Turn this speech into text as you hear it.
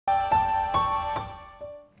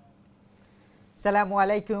Assalamu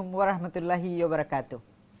alaikum wa rahmatullahi wa barakatuh.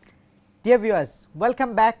 Dear viewers,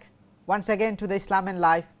 welcome back once again to the Islam and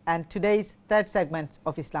Life and today's third segment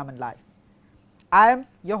of Islam and Life. I am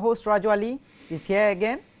your host Raju Ali is here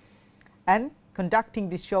again and conducting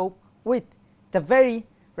this show with the very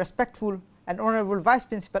respectful and honorable Vice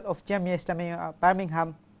Principal of Jamia Islamic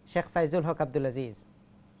Birmingham, Shaykh Faizulhaq Abdulaziz.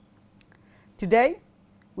 Today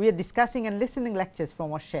we are discussing and listening lectures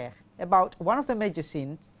from our Shaykh about one of the major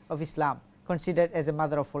sins of Islam, considered as a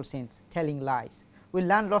mother of all sins, telling lies. We will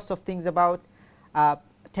learn lots of things about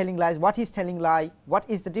telling lies, what is telling lie, what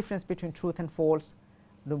is the difference between truth and false,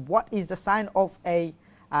 what is the sign of a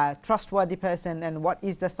trustworthy person and what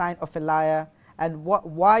is the sign of a liar, and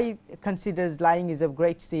why considers lying is a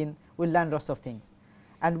great sin. We will learn lots of things.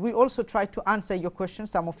 And we also try to answer your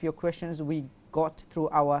questions. Some of your questions we got through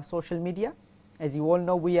our social media. As you all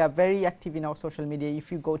know, we are very active in our social media.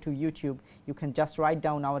 If you go to YouTube, you can just write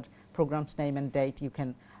down our program's name and date. You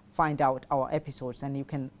can find out our episodes and you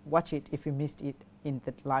can watch it if you missed it in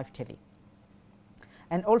the live telly.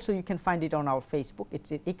 And also you can find it on our Facebook.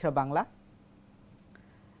 It's at IQRA Bangla,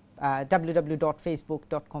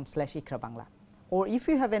 www.facebook.com/IQRA Bangla. Or if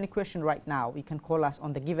you have any question right now, you can call us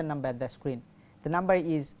on the given number at the screen. The number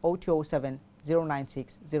is 0207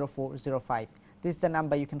 096 0405. This is the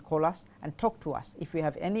number you can call us and talk to us if you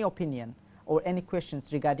have any opinion or any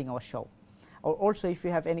questions regarding our show. Or also if you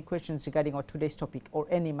have any questions regarding our today's topic or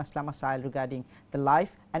any masla masail regarding the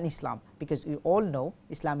life and Islam, because we all know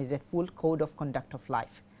Islam is a full code of conduct of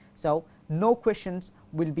life. So no questions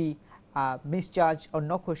will be misjudged or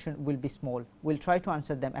no question will be small. We'll try to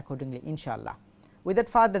answer them accordingly, inshallah. Without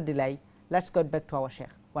further delay, let's go back to our Shaykh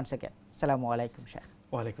once again. Assalamu alaikum, Shaykh.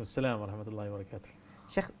 Wa alaikum assalam wa rahmatullahi wa barakatuh.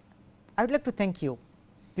 Shaykh, I would like to thank you,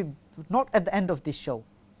 not at the end of this show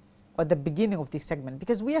or the beginning of this segment,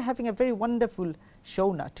 because we are having a very wonderful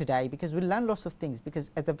show now today, because we'll learn lots of things,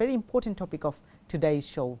 because at the very important topic of today's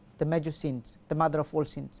show, the major sins, the mother of all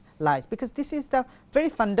sins, lies, because this is the very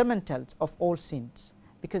fundamentals of all sins.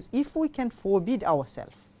 Because if we can forbid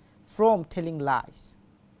ourselves from telling lies,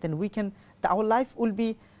 then we can, our life will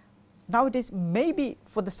be, nowadays maybe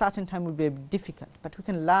for the certain time will be difficult, but we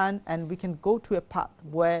can learn and we can go to a path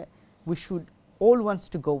where we should all wants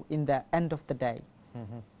to go in the end of the day.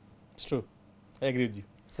 It's true. I agree with you.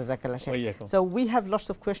 So we have lots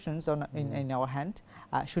of questions on in our hand.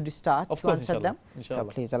 Should we start to answer them? So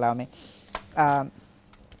please allow me.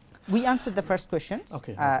 We answered the first question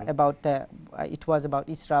about the it was about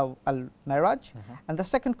Isra al-Miraj, and the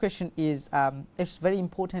second question is it's very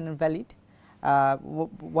important and valid.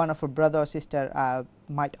 One of our brother or sister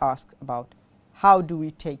might ask about how do we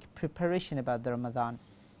take preparation about the Ramadan.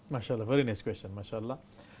 MashaAllah, very nice question, MashaAllah.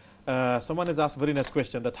 Someone has asked very nice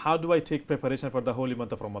question that how do I take preparation for the holy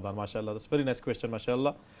month of Ramadan. MashaAllah, that's a very nice question,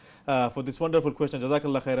 MashaAllah. For this wonderful question,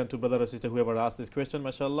 Jazakallah khairan to brother or sister whoever asked this question,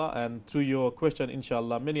 MashaAllah. And through your question,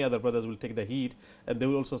 inshallah, many other brothers will take the heed and they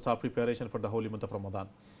will also start preparation for the holy month of Ramadan.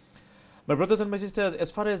 My brothers and my sisters,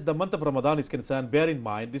 as far as the month of Ramadan is concerned, bear in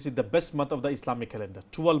mind this is the best month of the Islamic calendar.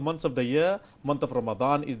 12 months of the year, month of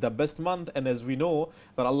Ramadan is the best month, and as we know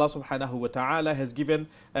that Allah subhanahu wa ta'ala has given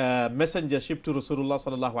messengership to Rasulullah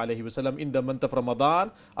sallallahu alayhi wasallam in the month of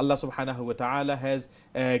Ramadan. Allah subhanahu wa ta'ala has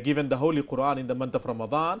given the Holy Quran in the month of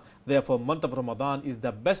Ramadan. Therefore, month of Ramadan is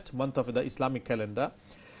the best month of the Islamic calendar.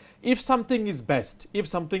 If something is best, if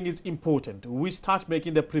something is important, we start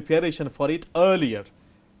making the preparation for it earlier,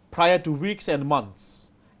 prior to weeks and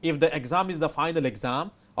months. If the exam is the final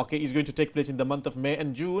exam, okay, is going to take place in the month of May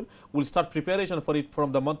and June, we'll start preparation for it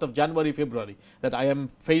from the month of January, February, that I am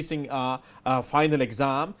facing a final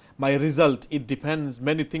exam, my result, it depends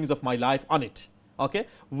many things of my life on it. Okay,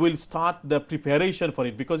 we'll start the preparation for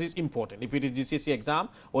it because it's important. If it is GCSE exam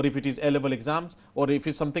or if it is A-level exams or if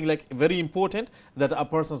it's something like very important that a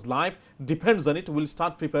person's life depends on it, we'll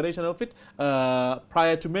start preparation of it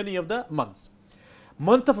prior to many of the months.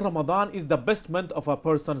 Month of Ramadan is the best month of a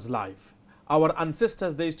person's life. Our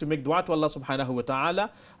ancestors, they used to make dua to Allah subhanahu wa ta'ala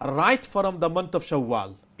right from the month of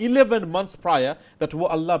Shawwal, 11 months prior, that, oh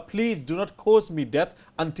Allah, please do not cause me death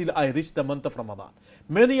until I reach the month of Ramadan.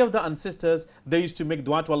 Many of the ancestors, they used to make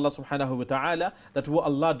dua to Allah subhanahu wa ta'ala that, oh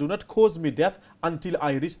Allah, do not cause me death until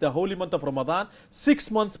I reach the holy month of Ramadan, 6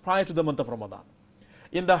 months prior to the month of Ramadan.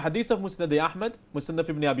 In the hadith of Musnad Ahmad, Musnad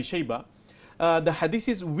ibn Abi Shayba, the hadith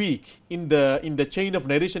is weak, in the chain of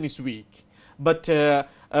narration is weak. But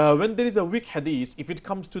when there is a weak hadith, if it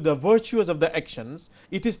comes to the virtues of the actions,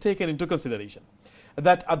 it is taken into consideration.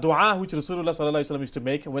 That a dua which Rasulullah sallallahu alaihi wasallam used to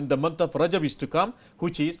make when the month of Rajab is to come,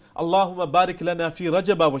 which is Allahumma barik lana fi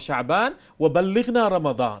Rajab wa Sha'ban wa ballighna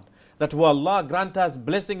Ramadan. that, "O Allah, grant us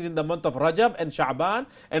blessings in the month of Rajab and Sha'ban,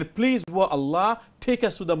 and please, O Allah, take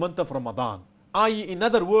us to the month of Ramadan." I.e., in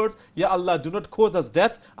other words, Ya Allah, do not cause us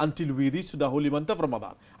death until we reach to the holy month of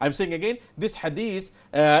Ramadan. I'm saying again, this hadith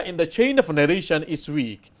in the chain of narration is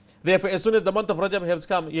weak. Therefore, as soon as the month of Rajab has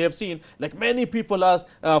come, you have seen like many people are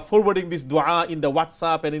forwarding this dua in the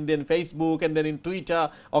WhatsApp and in then Facebook and then in Twitter.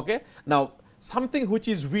 Okay, now something which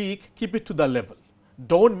is weak, keep it to the level.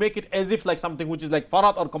 Don't make it as if like something which is like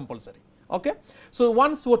farat or compulsory. Okay, so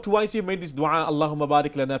once or twice you made this dua, Allahumma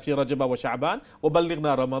barik lana fi Rajab wa Sha'ban wa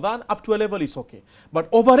ballighna Ramadan, up to a level is okay. But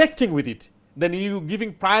overacting with it, then you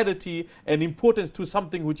giving priority and importance to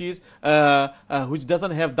something which is which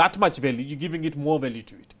doesn't have that much value, you giving it more value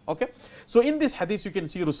to it. Okay, so in this hadith you can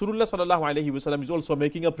see Rasulullah sallallahu alaihi wasallam is also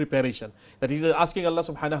making a preparation, that he is asking Allah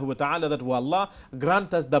subhanahu wa ta'ala that, "O Allah,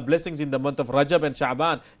 grant us the blessings in the month of Rajab and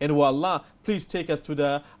Sha'ban, and O Allah, please take us to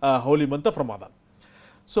the holy month of Ramadan."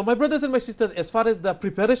 So my brothers and my sisters, as far as the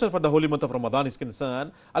preparation for the holy month of Ramadan is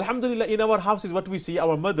concerned, alhamdulillah, in our houses what we see,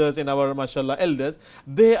 our mothers and our mashallah elders,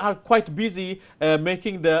 they are quite busy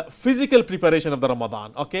making the physical preparation of the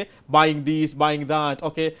Ramadan, okay, buying this, buying that,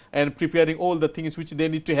 okay, and preparing all the things which they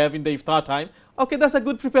need to have in the iftar time. Okay, that's a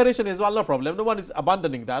good preparation as well, no problem, no one is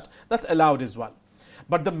abandoning that, that's allowed as well.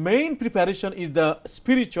 But the main preparation is the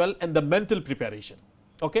spiritual and the mental preparation.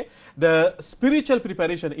 Okay, the spiritual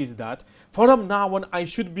preparation is that from now on I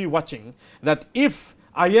should be watching that if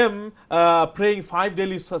I am praying 5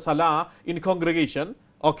 daily salah in congregation,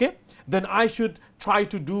 okay, then I should try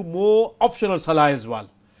to do more optional salah as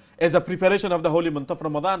well, as a preparation of the holy month of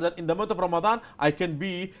Ramadan, that in the month of Ramadan I can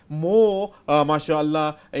be more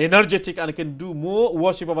mashallah energetic and I can do more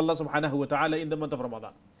worship of Allah subhanahu wa ta'ala in the month of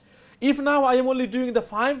Ramadan. If now I am only doing the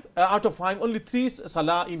 5 out of 5, only 3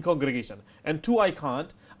 salah in congregation and 2 I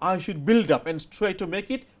can't, I should build up and try to make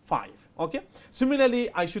it 5. Okay. Similarly,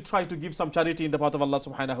 I should try to give some charity in the path of Allah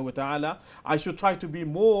subhanahu wa ta'ala. I should try to be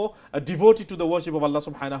more devoted to the worship of Allah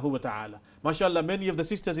subhanahu wa ta'ala. MashaAllah, many of the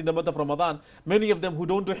sisters in the month of Ramadan, many of them who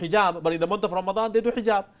don't do hijab, but in the month of Ramadan they do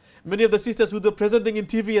hijab. Many of the sisters who do presenting in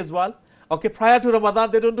TV as well. Okay, prior to Ramadan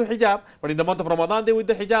they don't do hijab, but in the month of Ramadan they with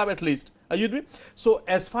the hijab at least. Are you with me? So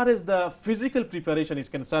as far as the physical preparation is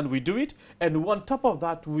concerned, we do it, and on top of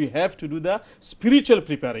that we have to do the spiritual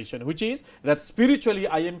preparation, which is that spiritually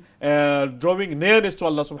I am drawing nearness to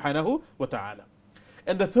Allah subhanahu wa ta'ala.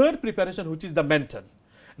 And the third preparation, which is the mental,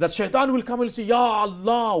 that shaitan will come and say, "Ya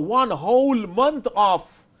Allah, 1 whole month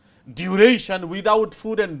of duration without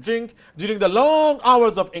food and drink during the long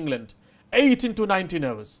hours of England. 18 to 19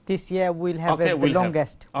 hours. This year we'll have the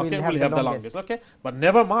longest. We'll have the longest. Okay, but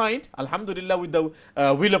never mind. Alhamdulillah, with the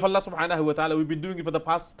will of Allah subhanahu wa ta'ala, we've been doing it for the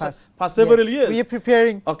past several years. We are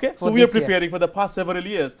preparing. Okay, so we are preparing for the past several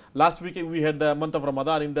years. Last week we had the month of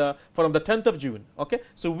Ramadan from the 10th of June. Okay,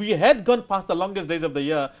 so we had gone past the longest days of the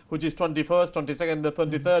year, which is 21st, 22nd, and the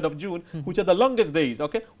 23rd of June, which are the longest days.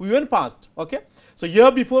 Okay, we went past. Okay, so year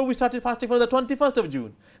before we started fasting for the 21st of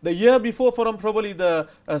June. The year before from probably the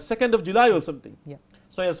 2nd of July or something. Yeah.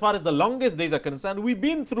 So as far as the longest days are concerned, we've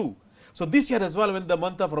been through. So this year as well, when the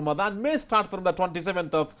month of Ramadan may start from the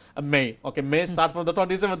 27th of May. Okay, may start from the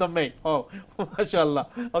 27th of May. Oh, mashallah.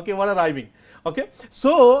 Okay, what a rhyming. Okay,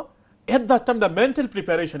 so at that time the mental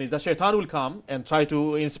preparation is the shaitan will come and try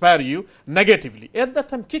to inspire you negatively. At that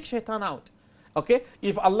time, kick shaitan out. Okay,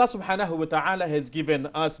 if Allah subhanahu wa ta'ala has given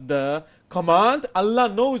us the command, Allah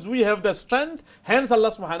knows we have the strength, hence Allah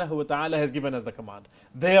subhanahu wa ta'ala has given us the command.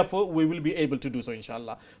 Therefore, we will be able to do so,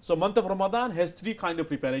 inshallah. So month of Ramadan has 3 kinds of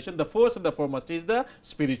preparation. The first and the foremost is the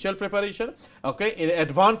spiritual preparation, okay, in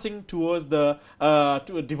advancing towards the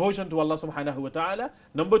devotion to Allah subhanahu wa ta'ala.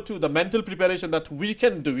 Number 2, the mental preparation, that we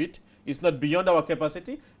can do it. It's not beyond our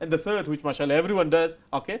capacity. And the third, which mashallah everyone does,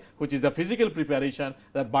 okay, which is the physical preparation,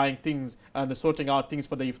 that buying things and sorting out things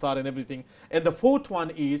for the iftar and everything. And the fourth one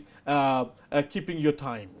is keeping your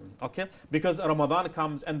time, okay, because Ramadan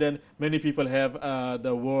comes and then many people have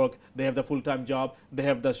the work, they have the full-time job, they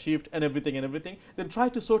have the shift and everything. Then try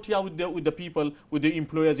to sort it out with the people, with the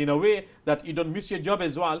employers, in a way that you don't miss your job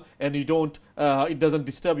as well, and you don't it doesn't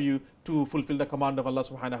disturb you to fulfill the command of Allah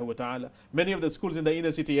subhanahu wa ta'ala. Many of the schools in the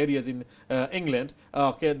inner city areas in England,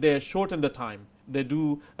 okay, they shorten the time. They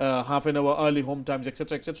do half an hour early home times,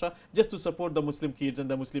 etc., just to support the Muslim kids and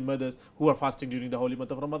the Muslim mothers who are fasting during the holy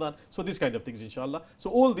month of Ramadan. So these kind of things, inshallah. So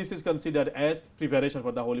all this is considered as preparation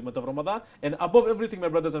for the holy month of Ramadan. And above everything, my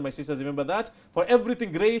brothers and my sisters, remember that for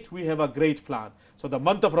everything great, we have a great plan. So the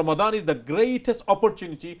month of Ramadan is the greatest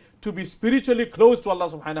opportunity to be spiritually close to Allah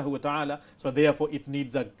subhanahu wa ta'ala. So therefore, it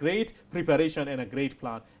needs a great preparation and a great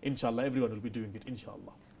plan. Inshallah, everyone will be doing it,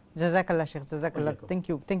 inshallah. Jazakallah, Sheikh. Jazakallah.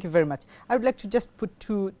 Thank you very much. I would like to just put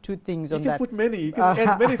two things on that. You can put many. You can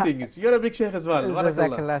add many things. You're a big Sheikh as well.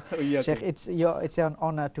 Jazakallah, Sheikh. It's an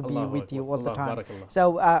honor to be with you all the time.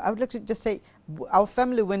 So I would like to just say, our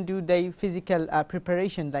family, when do they physical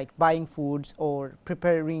preparation, like buying foods or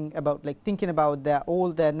preparing about, like thinking about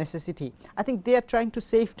all the necessity, I think they are trying to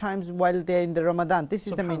save times while they're in the Ramadan. This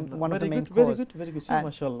is the one of the main cause. Very good. See,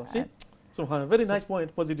 mashallah. See. Subhanallah, very nice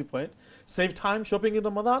point, positive point. Save time shopping in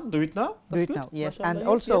Ramadan, do it now. That's good. Yes. Mashallah, And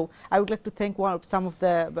also, I would like to thank some of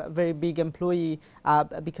the very big employee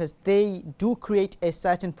because they do create a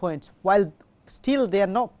certain point while still they are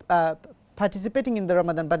not participating in the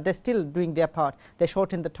Ramadan, but they're still doing their part. They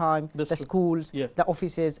shorten the time, the schools, the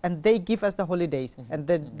offices, and they give us the holidays. And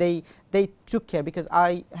then they took care, because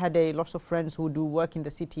I had lots of friends who do work in the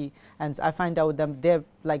city, and I find out them they're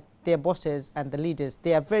like their bosses and the leaders,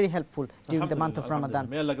 they are very helpful during the month of Ramadan.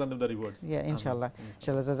 May Allah grant them the rewards. Yeah, inshallah.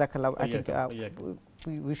 Inshallah, jazakallah. I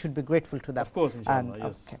think we should be grateful to that. Of course, inshallah.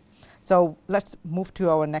 Yes. Okay. So let's move to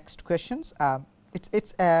our next questions.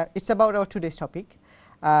 It's about our today's topic,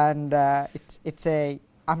 and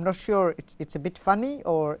I'm not sure it's a bit funny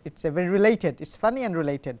or it's a very related. It's funny and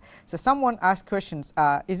related. So someone asked questions.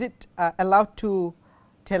 Is it allowed to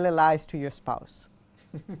tell lies to your spouse?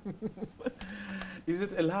 Is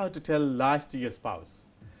it allowed to tell lies to your spouse?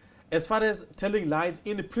 As far as telling lies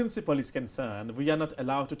in principle is concerned, we are not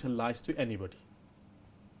allowed to tell lies to anybody.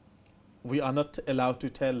 We are not allowed to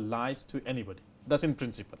tell lies to anybody. That's in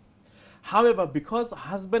principle. However, because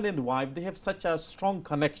husband and wife, they have such a strong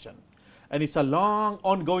connection, and it's a long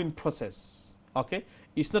ongoing process, okay?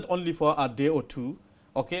 It's not only for a day or two,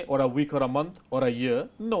 okay, or a week or a month or a year.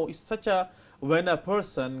 No, it's such a, when a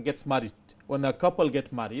person gets married, when a couple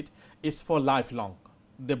get married, it's for lifelong.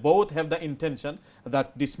 They both have the intention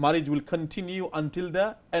that this marriage will continue until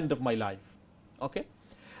the end of my life, okay?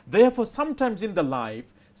 Therefore, sometimes in the life,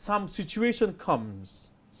 some situation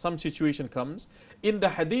comes. In the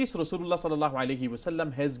hadith, Rasulullah sallallahu alaihi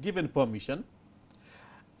wasallam has given permission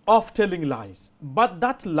of telling lies. But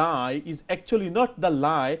that lie is actually not the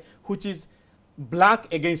lie which is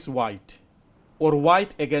black against white or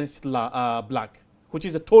white against black, which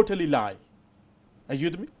is a totally lie. Are you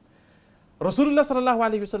with me? Rasulullah sallallahu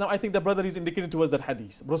alaihi wasallam, I think the brother is indicating towards that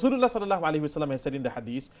hadith. Rasulullah sallallahu alaihi wasallam has said in the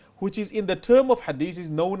hadith, which is in the term of hadith is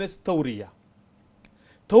known as tawriya.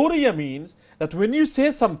 Tawriya means that when you say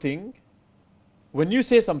something,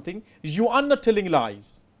 you are not telling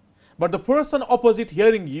lies. But the person opposite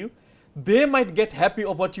hearing you, they might get happy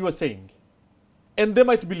of what you are saying, and they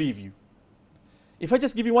might believe you. If I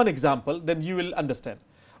just give you one example, then you will understand.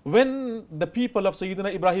 When the people of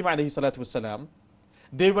Sayyidina Ibrahim alayhi salatu wasalam,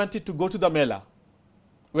 they wanted to go to the Mela,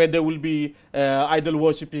 where there will be idol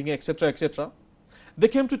worshipping, etc., etc. They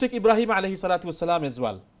came to take Ibrahim alayhi salatu wasalam as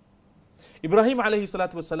well. Ibrahim alayhi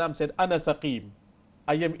salatu wasalam said, Ana saqim,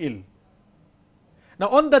 I am ill. Now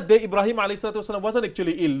on that day, Ibrahim alayhi salatu wasalam wasn't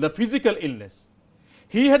actually ill, the physical illness.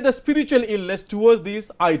 He had the spiritual illness towards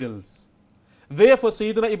these idols. Therefore,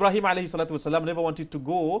 Sayyidina Ibrahim alayhi salatu wasalam never wanted to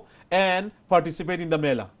go and participate in the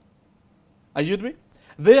Mela. Are you with me?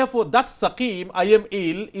 Therefore, that saqim, I am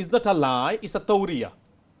ill, is not a lie, it's a tawriya.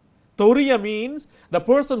 Tawriya means the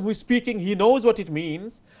person who is speaking, he knows what it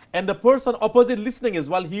means, and the person opposite listening as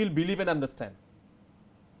well, he will believe and understand.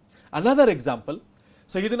 Another example,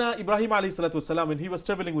 Sayyidina Ibrahim alayhi salatu wasalam, when he was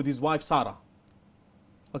traveling with his wife Sarah,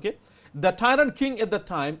 okay, the tyrant king at the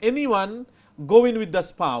time, anyone going with the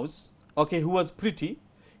spouse, okay, who was pretty,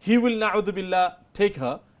 he will na'udhu billah take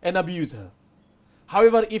her and abuse her.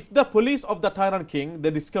 However, if the police of the tyrant king,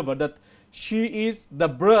 they discover that she is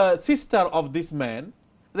the sister of this man,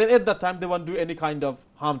 then at that time they won't do any kind of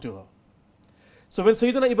harm to her. So when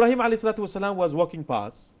Sayyidina Ibrahim alayhi salatu wasalam was walking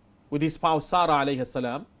past with his spouse Sarah alayhi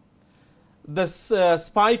salam, the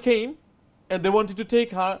spy came and they wanted to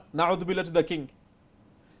take her, na'udhu billah, to the king.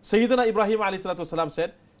 Sayyidina Ibrahim alayhi salatu wasalam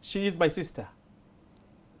said, she is my sister.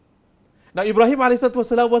 Now Ibrahim alayhi salatu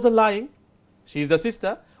wasalam wasn't lying. She is the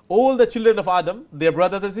sister. All the children of Adam, their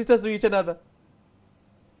brothers and sisters to each another.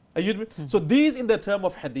 Are you with me? So these in the term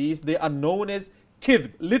of hadith, they are known as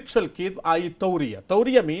kidb, literal kidb, i.e. tawriya.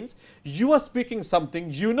 Tawriya means you are speaking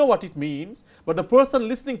something, you know what it means, but the person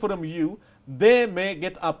listening from you, they may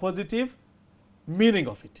get a positive meaning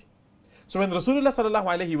of it. So when Rasulullah sallallahu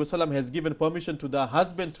alaihi wasallam has given permission to the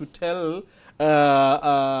husband to tell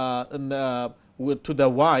to the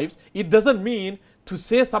wives, it doesn't mean to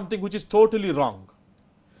say something which is totally wrong.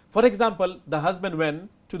 For example, the husband went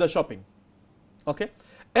to the shopping, okay,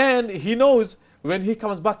 and he knows when he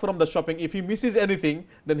comes back from the shopping, if he misses anything,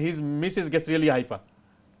 then his missus gets really hyper,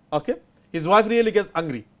 okay, his wife really gets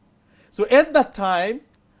angry. So at that time,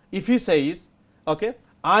 if he says, okay,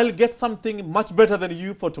 I'll get something much better than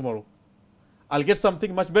you for tomorrow. I'll get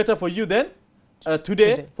something much better for you than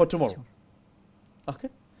today for tomorrow. Okay.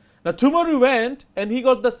 Now tomorrow went and he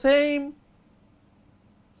got the same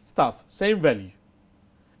stuff, same value.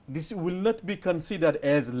 This will not be considered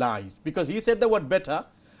as lies, because he said the word better.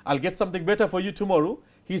 I'll get something better for you tomorrow.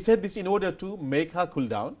 He said this in order to make her cool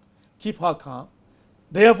down, keep her calm.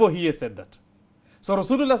 Therefore, he has said that. So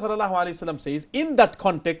Rasulullah sallallahu alaihi wasallam says, in that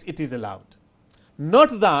context, it is allowed.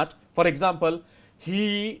 Not that, for example,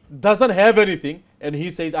 he doesn't have anything and he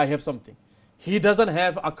says, I have something. He doesn't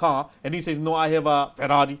have a car and he says, no, I have a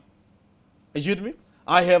Ferrari. Are you with me?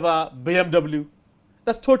 I have a BMW.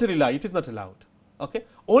 That's totally lie. It is not allowed. Okay?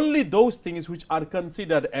 Only those things which are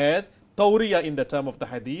considered as tawriya in the term of the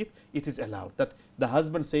hadith, it is allowed. That the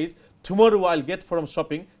husband says, tomorrow I'll get from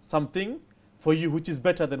shopping something for you which is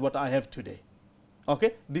better than what I have today.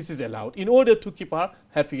 Okay? This is allowed in order to keep her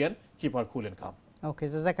happy and keep her cool and calm. Okay,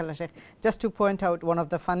 Jazakallah Shaykh. Just to point out one of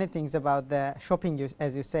the funny things about the shopping,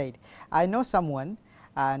 as you said, I know someone,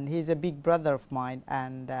 and he's a big brother of mine,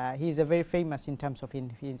 and he's a very famous in terms of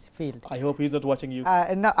in his field. I hope he's not watching you.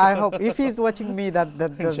 No, I hope if he's watching me, that's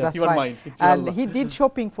fine. Mind, and he did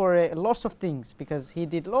shopping for lots of things, because he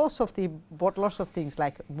did bought lots of things,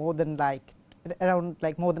 like around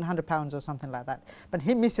more than 100 pounds or something like that. But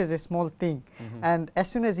he misses a small thing, and as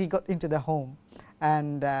soon as he got into the home,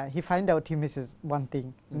 and he find out he misses one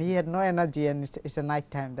thing, and he had no energy, and it's a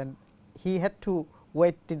night time, then he had to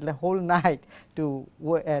wait till the whole night to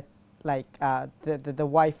the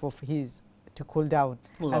wife of his to cool down.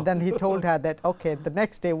 And then he told her that, okay, the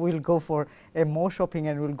next day we'll go for more shopping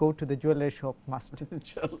and we'll go to the jewelry shop must.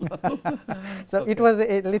 So it was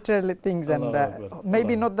literally things, and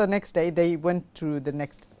maybe not the next day, they went to the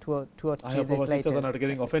next 2 or 3 days later. I hope our sisters are not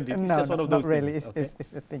getting offended. It's no, just one of those not really. things. Okay.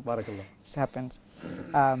 It's a thing. Barakallah. It happens.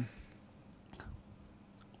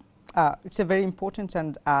 It's a very important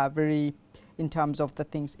and very, in terms of the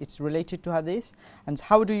things, it's related to hadith. And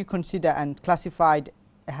how do you consider and classify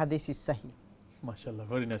a hadith is sahih? MashaAllah,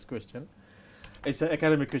 very nice question. It's an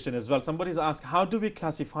academic question as well. Somebody's asked, how do we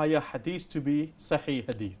classify a hadith to be sahih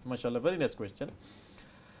hadith? MashaAllah, very nice question.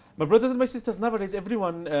 My brothers and my sisters, nowadays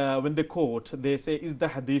everyone, when they quote, they say, is the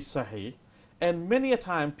hadith sahih? And many a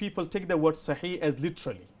time people take the word sahih as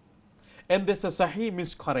literally. And they say sahih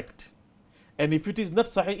means correct. And if it is not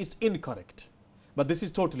sahih, it's incorrect. But this is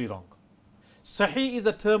totally wrong. Sahih is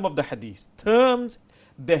a term of the hadith. Terms,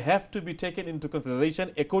 they have to be taken into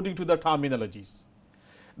consideration according to the terminologies.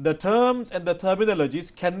 The terms and the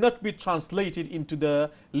terminologies cannot be translated into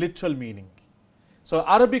the literal meaning. So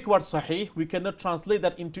Arabic word sahih, we cannot translate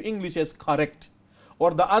that into English as correct.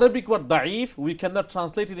 Or the Arabic word da'if, we cannot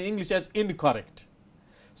translate it in English as incorrect.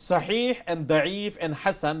 Sahih and da'if and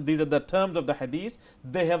hasan, these are the terms of the hadith.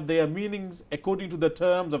 They have their meanings according to the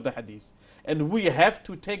terms of the hadith. And we have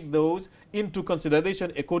to take those into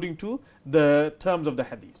consideration according to the terms of the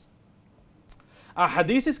hadith. A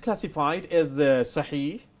hadith is classified as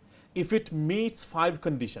sahih if it meets 5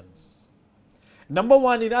 conditions. Number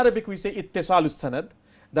 1, in Arabic we say ittisalus sanad,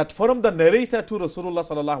 that from the narrator to Rasulullah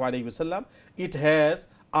sallallahu alaihi wasallam, it has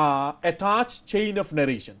a attached chain of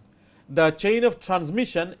narration. The chain of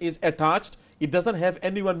transmission is attached, it doesn't have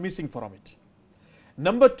anyone missing from it.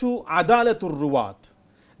 Number 2, adalatul ruwat,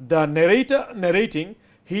 the narrator narrating,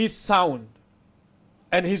 he is sound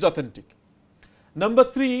and he is authentic. Number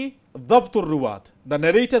 3, dhabtur ruwat, the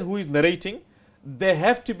narrator who is narrating, they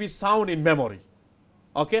have to be sound in memory.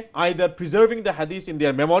 Okay, either preserving the hadith in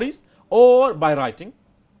their memories or by writing.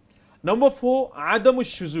 Number 4, adamu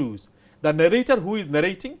shuzuz, the narrator who is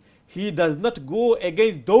narrating, he does not go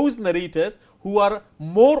against those narrators who are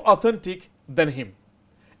more authentic than him.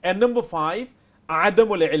 And number 5,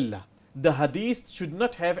 adamul illa, the hadith should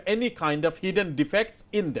not have any kind of hidden defects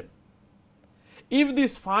in them. If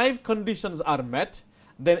these 5 conditions are met,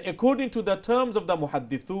 then according to the terms of the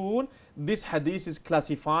muhaddithun, this hadith is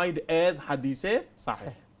classified as hadith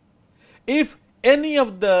sahih. If any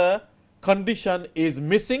of the condition is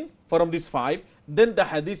missing from these 5, then the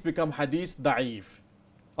hadith become hadith da'if.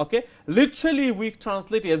 Okay, literally we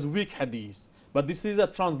translate it as weak hadith, but this is a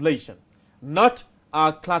translation, not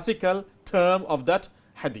a classical term of that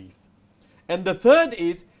hadith. And the third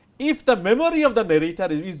is, if the memory of the narrator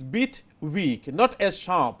is bit weak, not as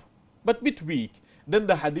sharp, but bit weak, then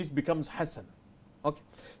the hadith becomes hasan. Okay,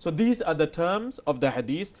 so these are the terms of the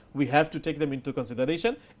hadith. We have to take them into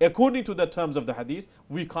consideration. According to the terms of the hadith,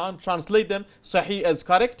 we can't translate them sahih as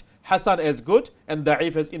correct, hasan as good, and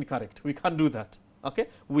da'if as incorrect. We can't do that. Okay,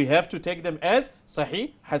 we have to take them as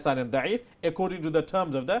sahih, hasan and da'if according to the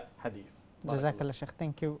terms of the hadith. Jazakallah Shaykh,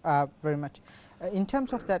 thank you very much. In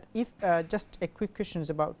terms of that, if just a quick questions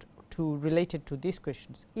about related to these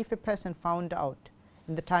questions, if a person found out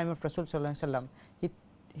in the time of Rasul sallallahu alaihi wasallam,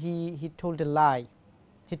 he told a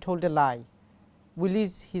lie, will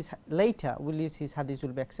his hadith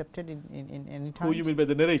will be accepted in any time? Who you mean by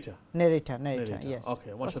the narrator? Narrator, yes.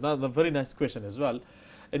 Okay, mashallah, that's a very nice question as well.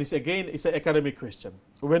 And it's an academic question.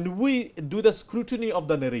 When we do the scrutiny of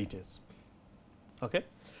the narrators, okay,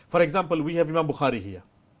 for example, we have Imam Bukhari here,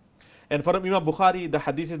 and from Imam Bukhari the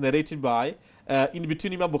hadith is narrated by in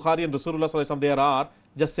between Imam Bukhari and Rasulullah sallallahu alaihi wasallam there are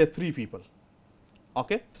just say 3 people,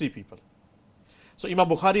 okay, 3 people. So Imam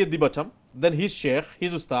Bukhari at the bottom, then his sheikh,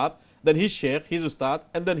 his ustad, then his sheikh, his ustad,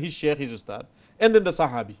 and then his sheikh, his ustad, and then the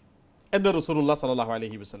sahabi, and then Rasulullah sallallahu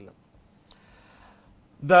alaihi wasallam.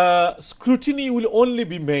 The scrutiny will only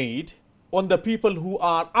be made on the people who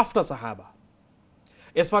are after Sahaba.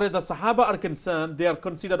 As far as the Sahaba are concerned, they are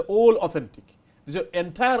considered all authentic. The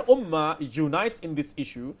entire Ummah unites in this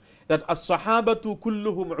issue that as-Sahabatu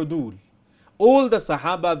kulluhum udul. All the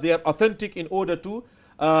Sahaba, they are authentic in order to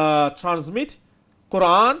transmit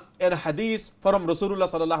Quran and Hadith from Rasulullah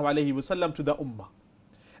sallallahu alaihi wasallam to the Ummah.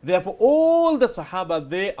 Therefore, all the Sahaba,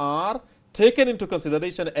 they are taken into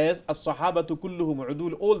consideration as as-Sahabatu kulluhum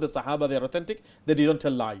udul. All the Sahaba, they are authentic, they don't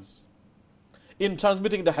tell lies in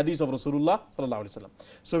transmitting the hadith of Rasulullah sallallahu alaihi wasallam.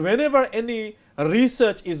 So whenever any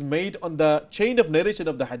research is made on the chain of narration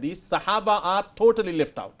of the hadith, Sahaba are totally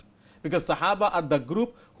left out, because Sahaba are the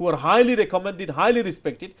group who are highly recommended, highly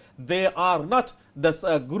respected. They are not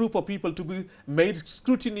the group of people to be made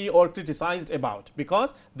scrutiny or criticized about,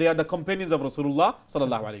 because they are the companions of Rasulullah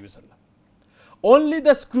sallallahu alaihi wasallam. Only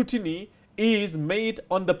the scrutiny is made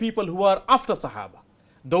on the people who are after Sahaba.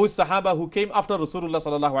 Those Sahaba who came after Rasulullah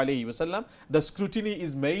sallallahu alaihi wasallam, the scrutiny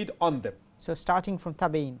is made on them. So starting from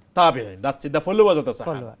Tabi'in. Tabi'in, that's it, the followers of the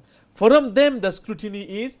Sahaba. From them the scrutiny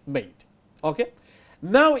is made. Okay.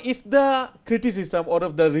 Now if the criticism or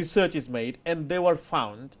if the research is made and they were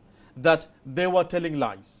found that they were telling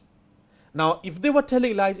lies. Now if they were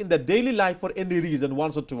telling lies in the daily life for any reason,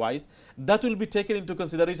 once or twice, that will be taken into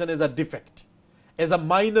consideration as a defect, as a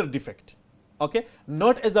minor defect. Okay,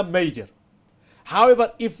 not as a major.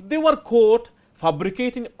 However, if they were caught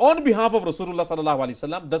fabricating on behalf of Rasulullah sallallahu alaihi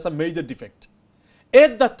wasallam, that's a major defect.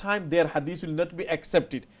 At that time, their hadith will not be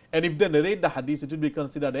accepted, and if they narrate the hadith, it will be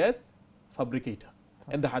considered as fabricator,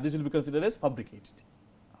 and the hadith will be considered as fabricated.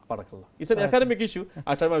 Barakallah. It's an academic issue.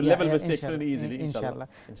 At time of level best to explain easily. Inshallah.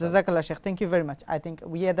 Jazakallah, Shaykh. Thank you very much. I think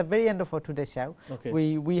we are at the very end of our today's show. Okay.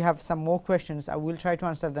 We have some more questions. I will try to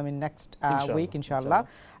answer them in next week, inshallah.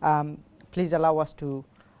 Please allow us to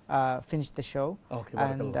finish the show. Okay,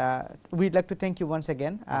 and we'd like to thank you once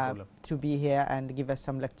again to be here and give us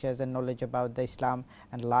some lectures and knowledge about the Islam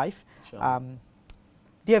and life.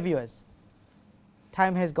 Dear viewers,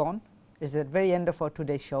 time has gone. It's the very end of our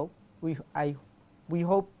today's show. We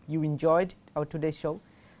hope you enjoyed our today's show.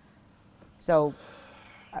 So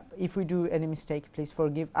if we do any mistake, please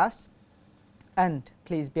forgive us, and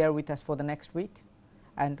please bear with us for the next week,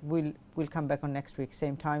 and we'll come back on next week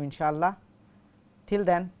same time, inshallah. Till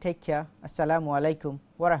then, take care. Assalamu alaikum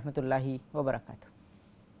wa rahmatullahi wa barakatuh.